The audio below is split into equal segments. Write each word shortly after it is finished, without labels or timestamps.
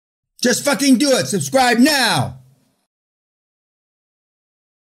Just fucking do it. Subscribe now.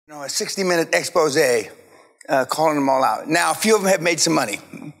 A 60-minute expose calling them all out. Now, a few of them have made some money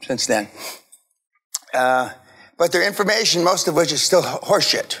since then. But their information, most of which is still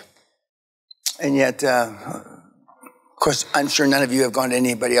horseshit. And yet, of course, I'm sure none of you have gone to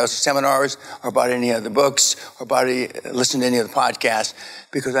anybody else's seminars or bought any other books or listened to any other podcasts,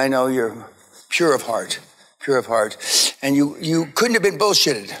 because I know you're pure of heart, and you couldn't have been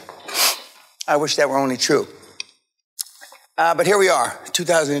bullshitted. I wish that were only true. But here we are,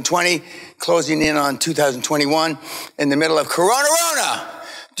 2020, closing in on 2021, in the middle of Corona.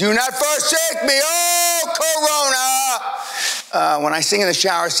 Do not forsake me, oh, Corona. When I sing in the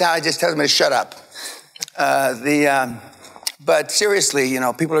shower, Sally just tells me to shut up. But seriously,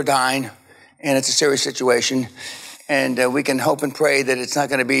 people are dying, and it's a serious situation. And we can hope and pray that it's not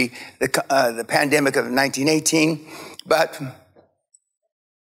going to be the pandemic of 1918, but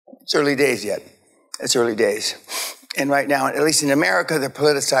it's early days yet. It's early days. And right now, at least in America, they're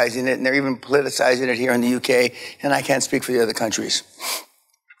politicizing it, and they're even politicizing it here in the UK, and I can't speak for the other countries.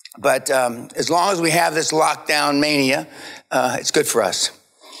 But as long as we have this lockdown mania, it's good for us.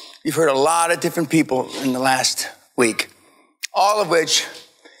 You've heard a lot of different people in the last week, all of which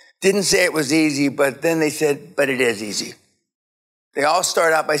didn't say it was easy, but then they said, but it is easy. They all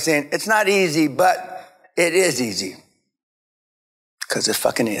start out by saying, it's not easy, but it is easy. Because it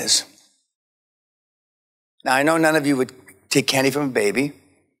fucking is. Now, I know none of you would take candy from a baby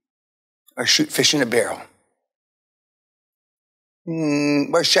or shoot fish in a barrel.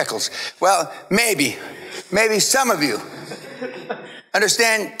 Where's shekels? Well, maybe some of you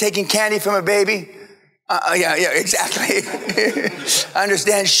understand taking candy from a baby. Yeah, exactly.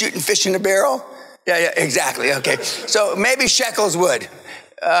 Understand shooting fish in a barrel? Yeah, exactly. Okay, so maybe shekels would,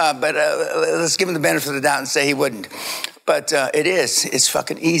 but let's give him the benefit of the doubt and say he wouldn't. But it's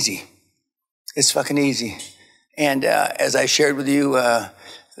fucking easy. It's fucking easy. And as I shared with you,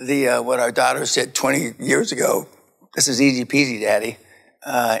 what our daughter said 20 years ago, this is easy peasy, Daddy.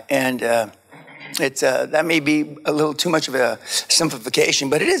 That may be a little too much of a simplification,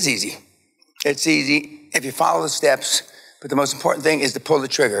 but it is easy. It's easy if you follow the steps, but the most important thing is to pull the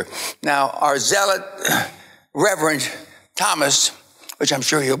trigger. Now, our zealot, Reverend Thomas, which I'm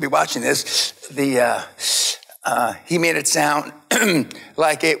sure he'll be watching this, he made it sound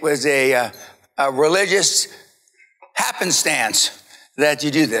like it was a religious happenstance that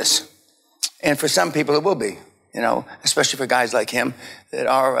you do this. And for some people it will be, especially for guys like him that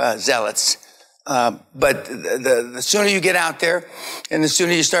are zealots. But the sooner you get out there and the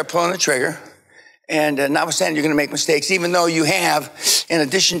sooner you start pulling the trigger, and notwithstanding you're going to make mistakes, even though you have, in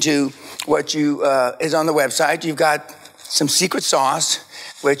addition to what is on the website, you've got some secret sauce,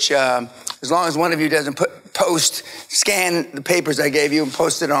 which as long as one of you doesn't scan the papers I gave you and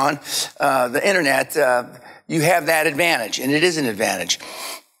post it on the internet, you have that advantage, and it is an advantage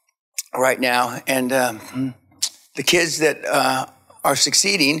right now. And the kids that are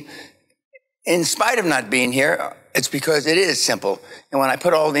succeeding, in spite of not being here, it's because it is simple. And when I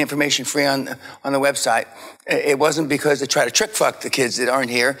put all the information free on the website, it wasn't because to try to trick fuck the kids that aren't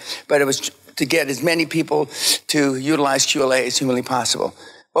here, but it was to get as many people to utilize QLA as humanly possible.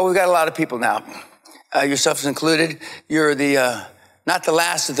 Well, we've got a lot of people now, yourselves included. You're not the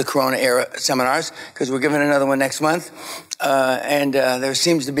last of the Corona era seminars, because we're giving another one next month. And there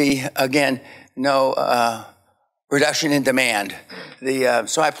seems to be, again, no reduction in demand.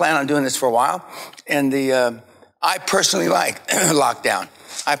 So I plan on doing this for a while. And I personally like lockdown.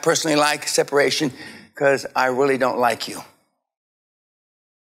 I personally like separation because I really don't like you.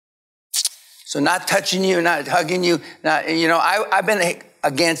 So not touching you, not hugging you, I've been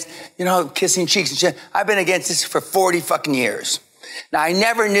against, kissing cheeks and shit. I've been against this for 40 fucking years. Now, I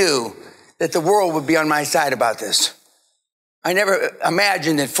never knew that the world would be on my side about this. I never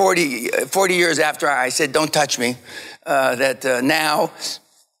imagined that 40 years after I said, don't touch me, that now,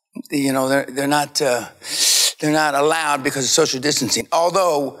 they're not allowed because of social distancing.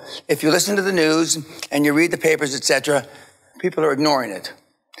 Although, if you listen to the news and you read the papers, etc., people are ignoring it.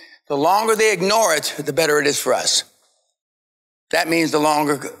 The longer they ignore it, the better it is for us. That means the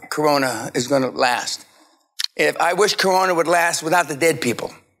longer Corona is going to last. I wish Corona would last without the dead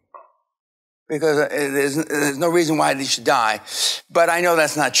people, because there's no reason why they should die. But I know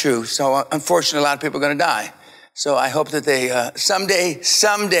that's not true. So unfortunately, a lot of people are going to die. So I hope that they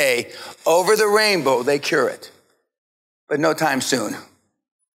someday, over the rainbow, they cure it. But no time soon.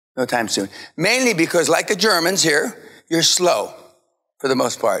 No time soon. Mainly because, like the Germans here, you're slow for the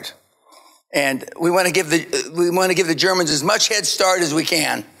most part. And we want to give the Germans as much head start as we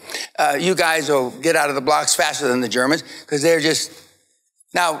can. You guys will get out of the blocks faster than the Germans because they're just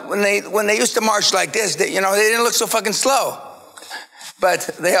Now, when they used to march like this, they didn't look so fucking slow, but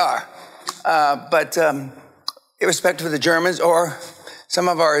they are. Irrespective of the Germans or some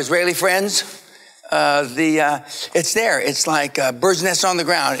of our Israeli friends, it's there. It's like a bird's nest on the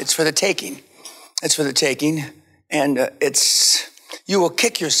ground. It's for the taking. It's for the taking, and you will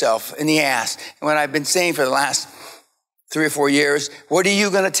kick yourself in the ass. And what I've been saying for the last 3 or 4 years, what are you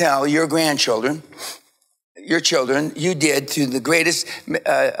going to tell your grandchildren, your children, you did to the greatest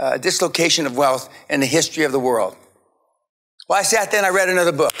dislocation of wealth in the history of the world? Well, I sat there and I read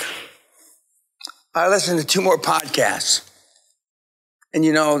another book. I listened to 2 more podcasts. And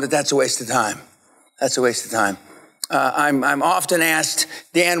you know that's a waste of time. That's a waste of time. I'm often asked,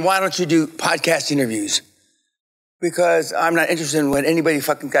 Dan, why don't you do podcast interviews? Because I'm not interested in what anybody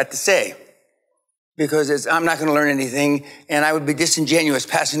fucking got to say. Because I'm not going to learn anything, and I would be disingenuous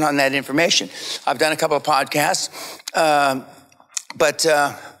passing on that information. I've done a couple of podcasts, but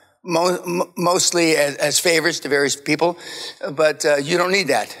mostly as favors to various people. But you don't need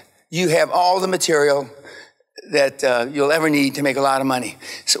that. You have all the material that you'll ever need to make a lot of money.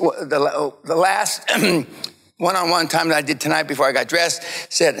 So the last one-on-one time that I did tonight before I got dressed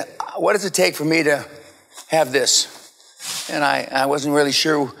said, what does it take for me to have this? And I wasn't really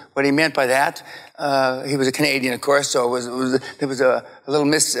sure what he meant by that. He was a Canadian, of course, so there was a little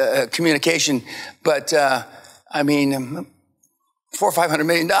miscommunication. But, I mean, $400 or $500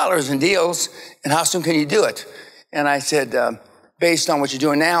 million in deals, and how soon can you do it? And I said, based on what you're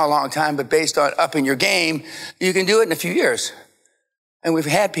doing now, a long time, but based on upping your game, you can do it in a few years. And we've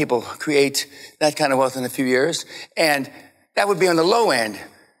had people create that kind of wealth in a few years, and that would be on the low end.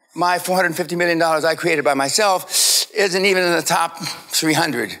 My $450 million I created by myself isn't even in the top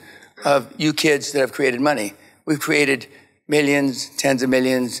 300 of you kids that have created money. We've created millions, tens of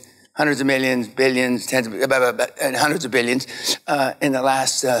millions, hundreds of millions, billions, and hundreds of billions in the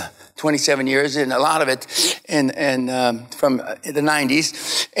last 27 years, and a lot of it from the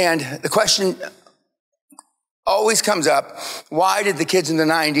 90s. And the question always comes up, why did the kids in the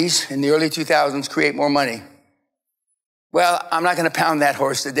 90s, in the early 2000s, create more money? Well, I'm not going to pound that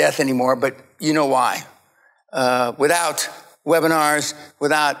horse to death anymore, but you know why. Without webinars,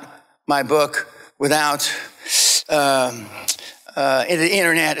 without my book, without the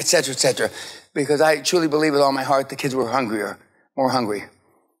internet, et cetera, because I truly believe with all my heart the kids were more hungry.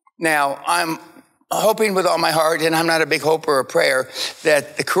 Now, I'm hoping with all my heart, and I'm not a big hoper or prayer,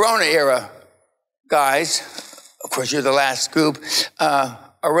 that the Corona era guys, of course you're the last group, are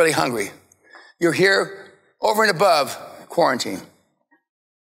really hungry. You're here over and above quarantine.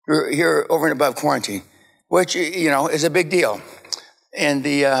 You're here over and above quarantine, which, is a big deal. And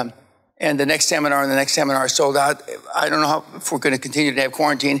the next seminar and the next seminar are sold out. I don't know if we're going to continue to have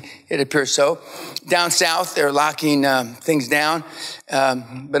quarantine. It appears so. Down south, they're locking things down.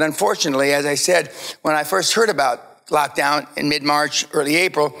 But unfortunately, as I said, when I first heard about lockdown in mid-March, early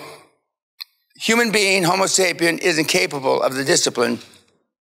April, human being, Homo sapien, isn't capable of the discipline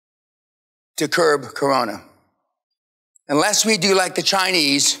to curb corona. Unless we do like the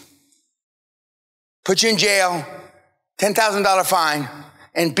Chinese, put you in jail, $10,000 fine,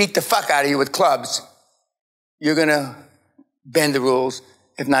 and beat the fuck out of you with clubs, you're going to bend the rules,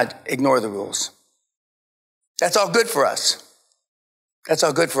 if not ignore the rules. That's all good for us. That's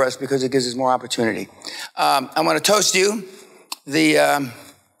all good for us because it gives us more opportunity. I want to toast you, the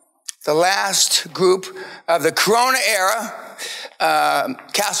last group of the Corona era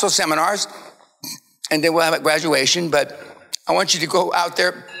Castle seminars, and then we'll have a graduation, but I want you to go out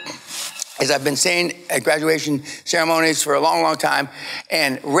there, as I've been saying at graduation ceremonies for a long, long time,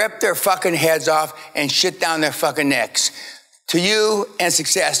 and rip their fucking heads off and shit down their fucking necks. To you and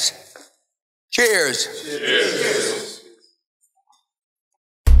success. Cheers. Cheers.